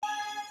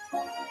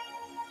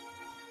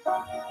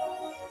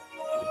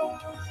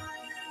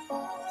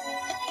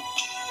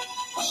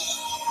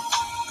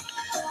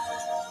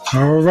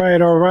All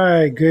right, all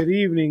right. Good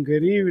evening,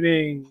 good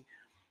evening.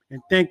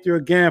 And thank you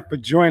again for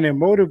joining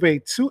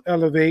Motivate to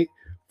Elevate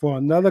for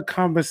another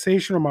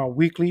conversation on my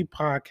weekly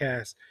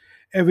podcast.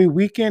 Every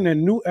weekend, a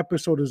new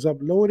episode is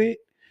uploaded.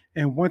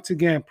 And once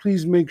again,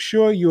 please make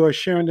sure you are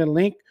sharing the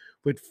link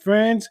with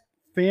friends,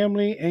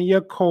 family, and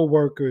your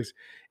coworkers.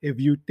 If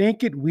you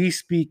think it, we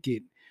speak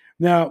it.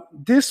 Now,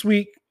 this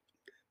week,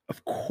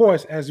 of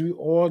course, as we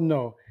all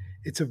know,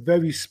 it's a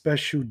very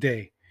special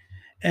day.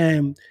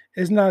 And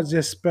it's not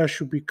just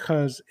special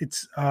because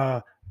it's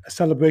a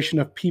celebration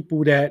of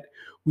people that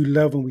we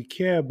love and we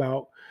care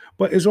about,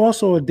 but it's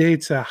also a day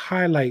to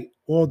highlight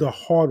all the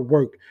hard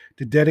work,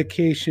 the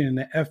dedication, and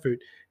the effort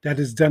that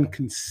is done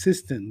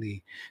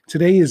consistently.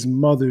 Today is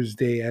Mother's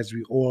Day, as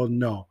we all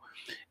know.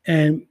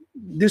 And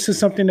this is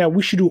something that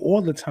we should do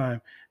all the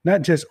time,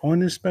 not just on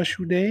this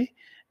special day.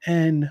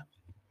 And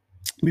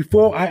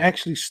before I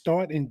actually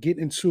start and get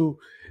into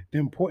the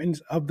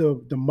importance of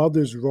the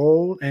mother's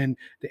role and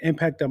the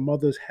impact that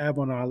mothers have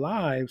on our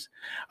lives,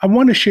 I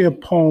want to share a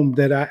poem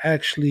that I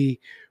actually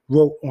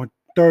wrote on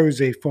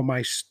Thursday for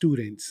my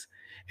students.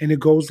 And it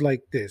goes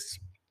like this.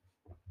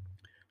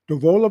 The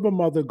role of a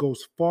mother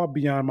goes far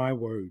beyond my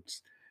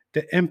words.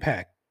 The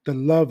impact, the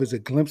love is a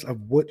glimpse of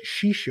what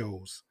she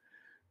shows.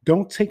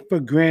 Don't take for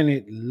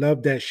granted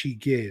love that she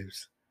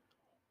gives.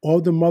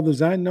 All the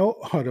mothers I know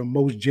are the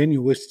most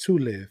genuine to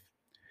live.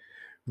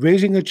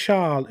 Raising a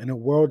child in a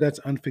world that's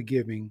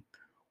unforgiving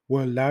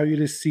will allow you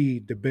to see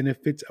the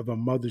benefits of a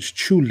mother's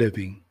true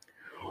living.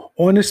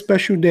 On this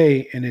special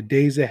day and the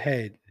days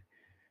ahead,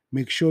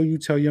 make sure you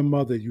tell your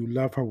mother you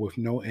love her with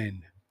no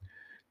end.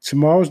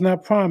 Tomorrow's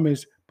not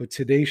promised, but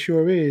today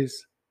sure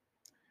is.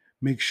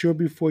 Make sure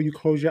before you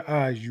close your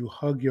eyes, you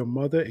hug your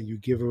mother and you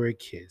give her a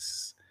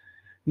kiss.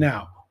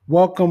 Now,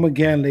 welcome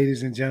again,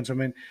 ladies and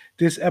gentlemen.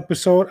 This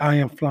episode, I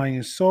am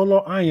flying solo.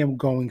 I am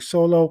going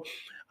solo.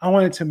 I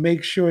wanted to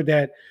make sure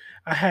that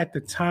I had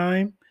the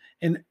time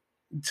and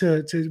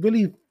to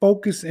really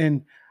focus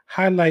and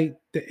highlight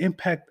the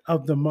impact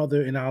of the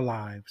mother in our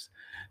lives.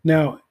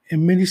 Now,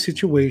 in many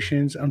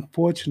situations,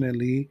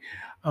 unfortunately,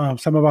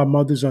 some of our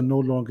mothers are no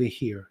longer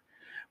here.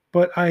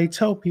 But I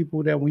tell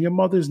people that when your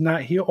mother's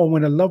not here or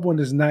when a loved one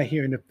is not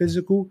here in the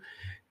physical,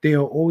 they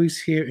are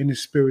always here in the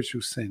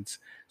spiritual sense.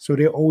 So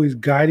they're always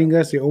guiding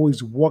us, they're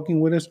always walking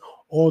with us,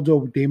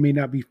 although they may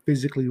not be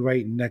physically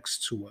right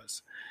next to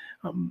us.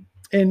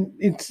 And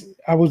it's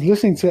I was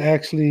listening to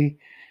actually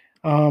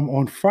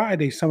on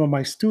Friday, some of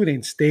my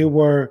students, they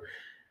were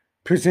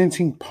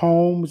presenting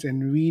poems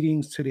and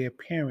readings to their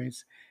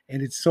parents.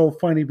 And it's so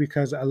funny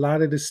because a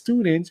lot of the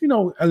students,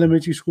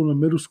 elementary school and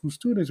middle school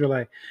students were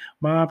like,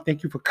 Mom,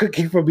 thank you for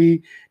cooking for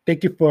me.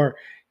 Thank you for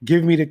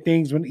giving me the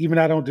things when even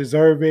I don't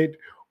deserve it.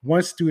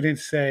 One student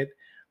said,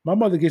 my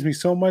mother gives me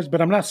so much,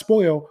 but I'm not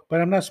spoiled,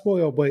 but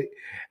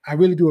I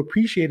really do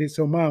appreciate it.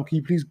 So Mom, can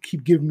you please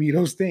keep giving me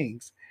those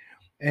things?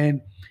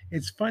 And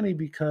it's funny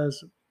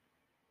because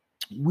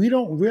we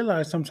don't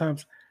realize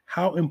sometimes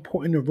how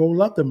important the role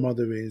of the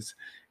mother is.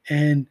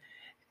 And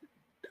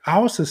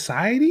our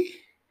society,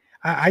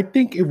 I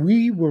think if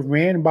we were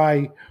ran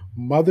by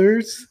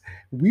mothers,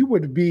 we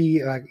would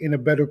be like in a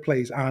better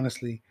place,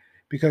 honestly,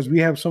 because we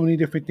have so many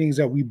different things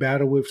that we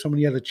battle with, so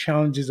many other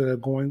challenges that are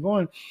going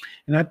on.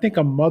 And I think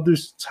a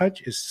mother's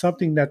touch is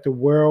something that the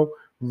world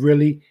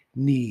really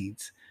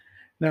needs.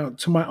 Now,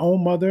 to my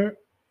own mother,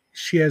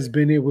 she has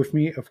been here with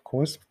me, of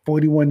course,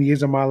 41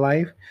 years of my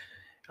life.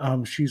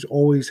 She's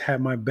always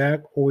had my back,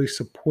 always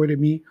supported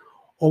me,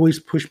 always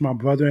pushed my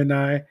brother and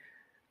I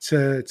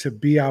to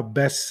be our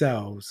best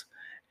selves.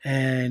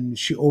 And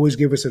she always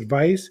gave us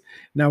advice.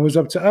 Now it was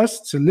up to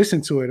us to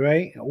listen to it,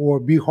 right? Or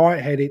be hard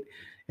headed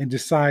and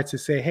decide to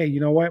say, hey, you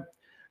know what?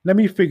 Let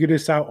me figure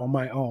this out on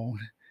my own.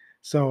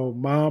 So,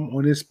 Mom,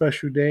 on this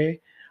special day,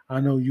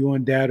 I know you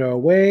and Dad are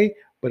away,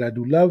 but I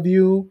do love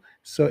you.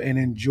 So, and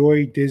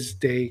enjoy this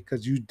day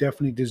because you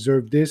definitely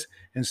deserve this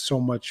and so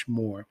much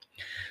more.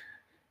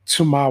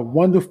 To my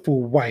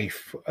wonderful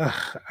wife,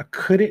 I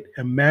couldn't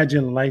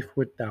imagine life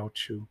without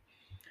you.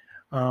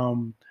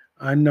 Um,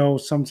 I know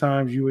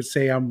sometimes you would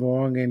say I'm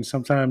wrong, and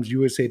sometimes you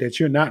would say that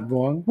you're not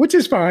wrong, which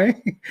is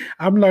fine.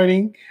 I'm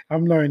learning,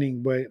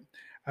 but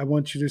I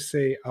want to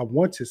say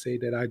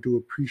that I do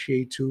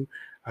appreciate you.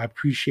 I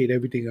appreciate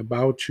everything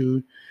about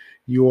you.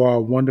 You are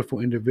a wonderful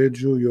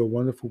individual. You're a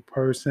wonderful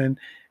person.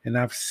 And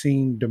I've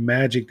seen the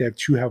magic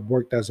that you have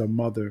worked as a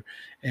mother,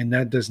 and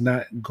that does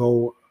not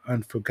go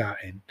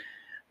unforgotten.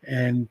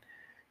 And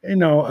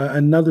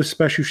another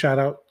special shout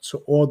out to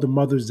all the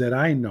mothers that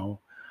I know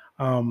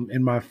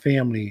in my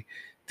family.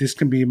 This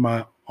can be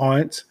my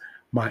aunt,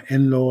 my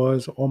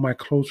in-laws, or my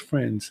close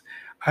friends.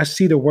 I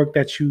see the work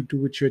that you do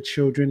with your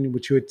children,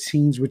 with your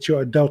teens, with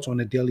your adults on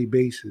a daily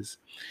basis.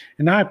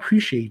 And I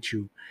appreciate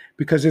you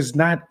because it's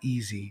not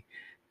easy.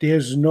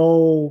 There's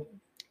no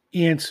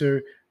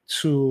answer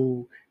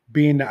to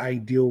being the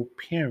ideal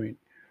parent,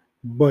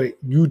 but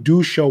you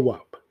do show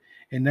up.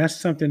 And that's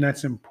something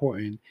that's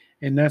important.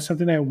 And that's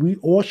something that we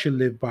all should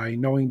live by,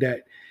 knowing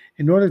that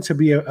in order to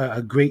be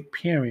a great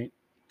parent,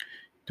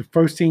 the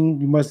first thing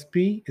you must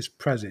be is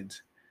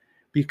present.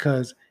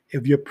 Because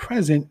if you're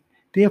present,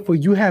 therefore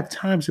you have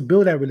time to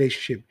build that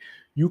relationship.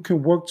 You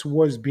can work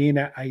towards being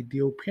that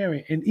ideal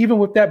parent. And even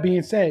with that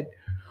being said,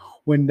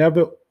 we're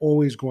never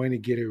always going to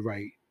get it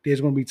right.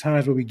 There's going to be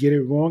times where we get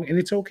it wrong, and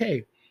it's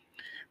okay.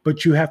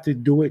 But you have to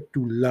do it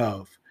through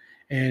love.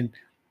 And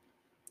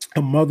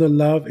a mother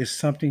love is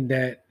something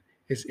that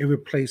is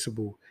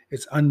irreplaceable.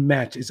 It's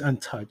unmatched. It's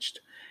untouched.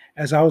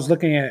 As I was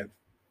looking at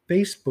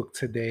Facebook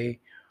today,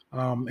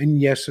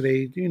 and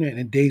yesterday, in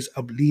the days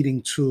up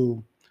leading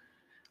to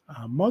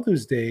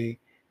Mother's Day,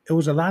 it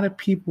was a lot of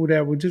people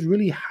that were just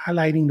really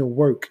highlighting the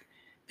work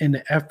and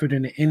the effort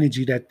and the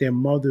energy that their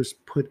mothers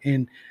put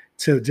in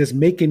to just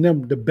making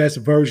them the best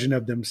version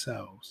of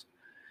themselves.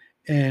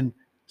 And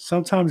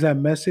sometimes that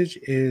message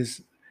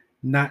is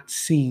not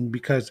seen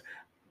because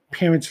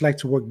parents like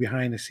to work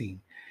behind the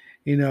scene.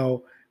 You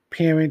know,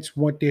 parents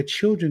want their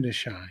children to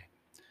shine.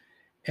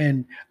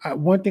 And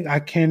one thing I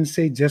can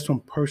say just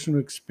from personal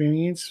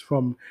experience,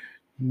 from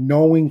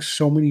knowing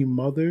so many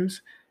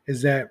mothers,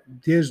 is that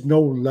there's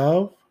no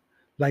love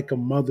like a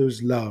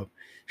mother's love.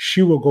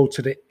 She will go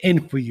to the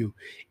end for you.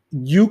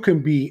 You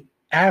can be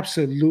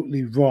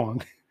absolutely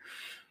wrong,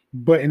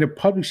 but in the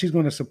public, she's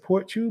going to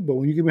support you. But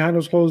when you get behind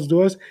those closed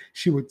doors,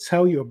 she will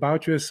tell you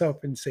about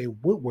yourself and say,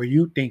 "What were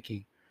you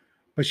thinking?"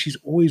 But she's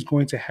always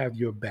going to have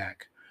your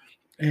back.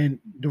 And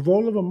the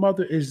role of a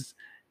mother is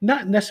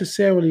not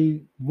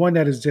necessarily one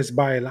that is just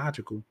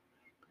biological,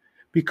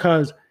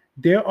 because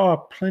there are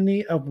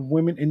plenty of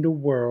women in the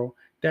world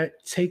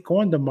that take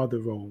on the mother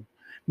role,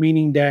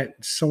 meaning that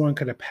someone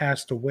could have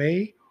passed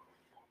away,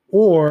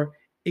 or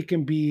it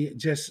can be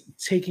just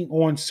taking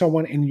on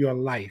someone in your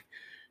life.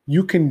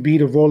 You can be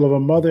the role of a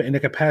mother in the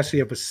capacity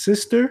of a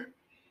sister,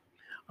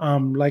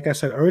 like I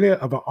said earlier,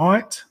 of an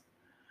aunt,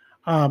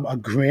 a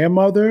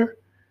grandmother,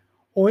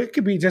 or it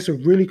could be just a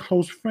really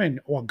close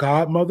friend or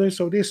godmother.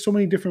 So there's so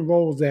many different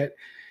roles that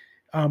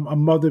a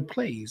mother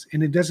plays.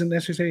 And it doesn't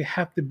necessarily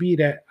have to be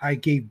that I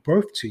gave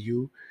birth to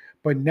you,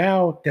 but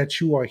now that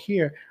you are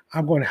here,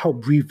 I'm going to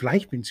help breathe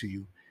life into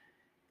you.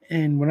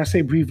 And when I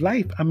say breathe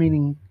life, I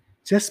mean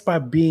just by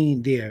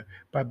being there,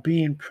 by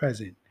being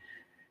present.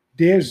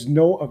 There's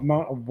no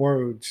amount of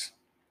words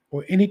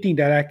or anything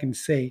that I can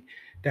say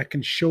that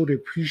can show the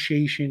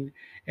appreciation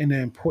and the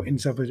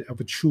importance of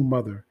a true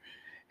mother.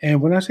 And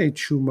when I say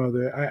true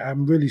mother,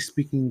 I'm really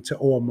speaking to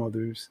all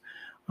mothers.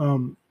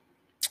 Um,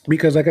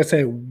 because like I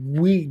said,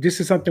 we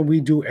this is something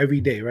we do every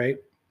day, right?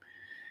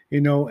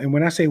 And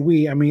when I say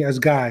we, I mean as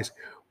guys,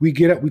 we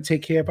get up, we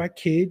take care of our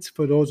kids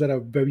for those that are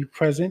very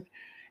present,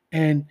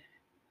 and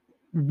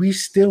we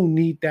still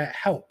need that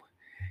help.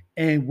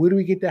 And where do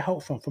we get that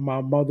help from? From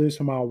our mothers,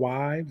 from our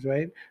wives,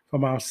 right?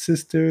 From our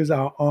sisters,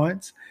 our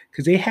aunts,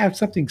 because they have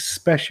something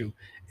special.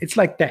 It's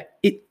like that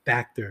it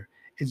factor.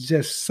 It's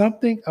just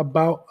something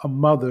about a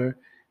mother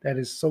that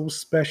is so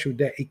special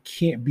that it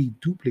can't be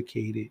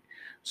duplicated.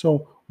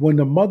 So when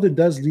the mother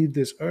does leave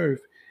this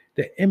earth,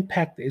 the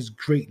impact is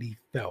greatly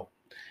felt.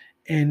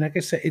 And like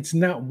I said, it's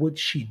not what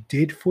she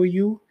did for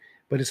you,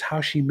 but it's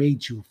how she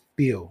made you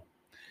feel.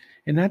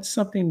 And that's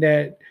something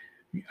that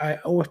I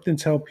often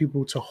tell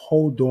people to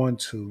hold on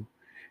to.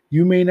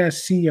 You may not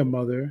see your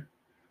mother,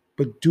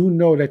 but do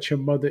know that your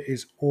mother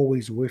is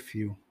always with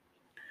you.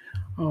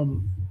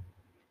 Um,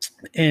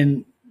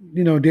 and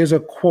there's a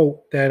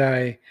quote that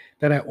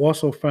I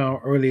also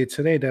found earlier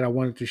today that I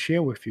wanted to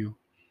share with you.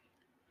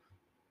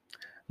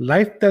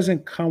 Life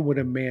doesn't come with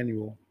a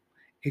manual;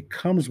 it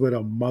comes with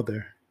a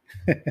mother.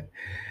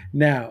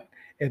 Now,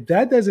 if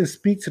that doesn't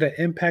speak to the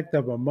impact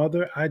of a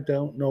mother, I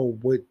don't know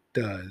what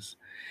does.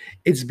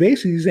 It's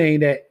basically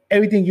saying that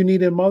everything you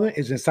need in a mother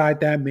is inside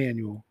that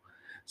manual.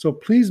 So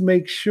please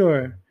make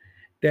sure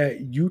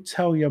that you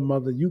tell your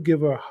mother, you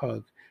give her a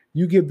hug,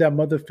 you give that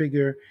mother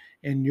figure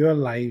in your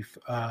life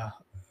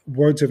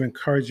words of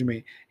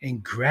encouragement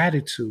and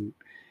gratitude.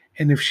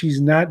 And if she's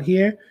not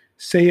here,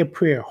 say a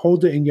prayer,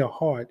 hold her in your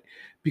heart,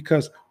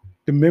 because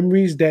the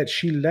memories that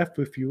she left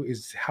with you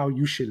is how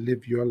you should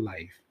live your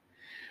life.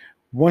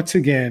 Once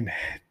again,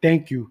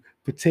 thank you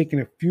for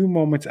taking a few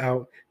moments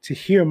out to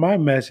hear my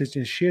message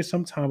and share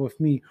some time with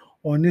me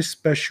on this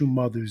special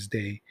Mother's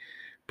Day.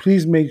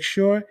 Please make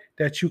sure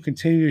that you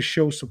continue to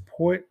show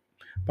support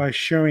by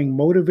sharing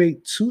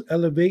Motivate to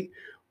Elevate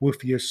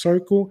with your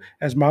circle,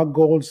 as my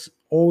goal is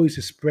always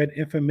to spread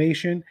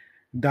information,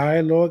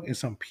 dialogue, and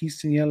some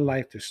peace in your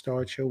life to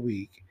start your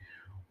week.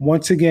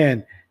 Once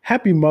again,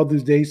 happy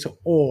Mother's Day to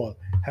all.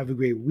 Have a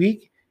great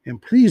week,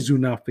 and please do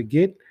not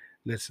forget,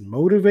 let's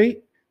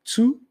motivate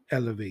to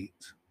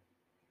elevate.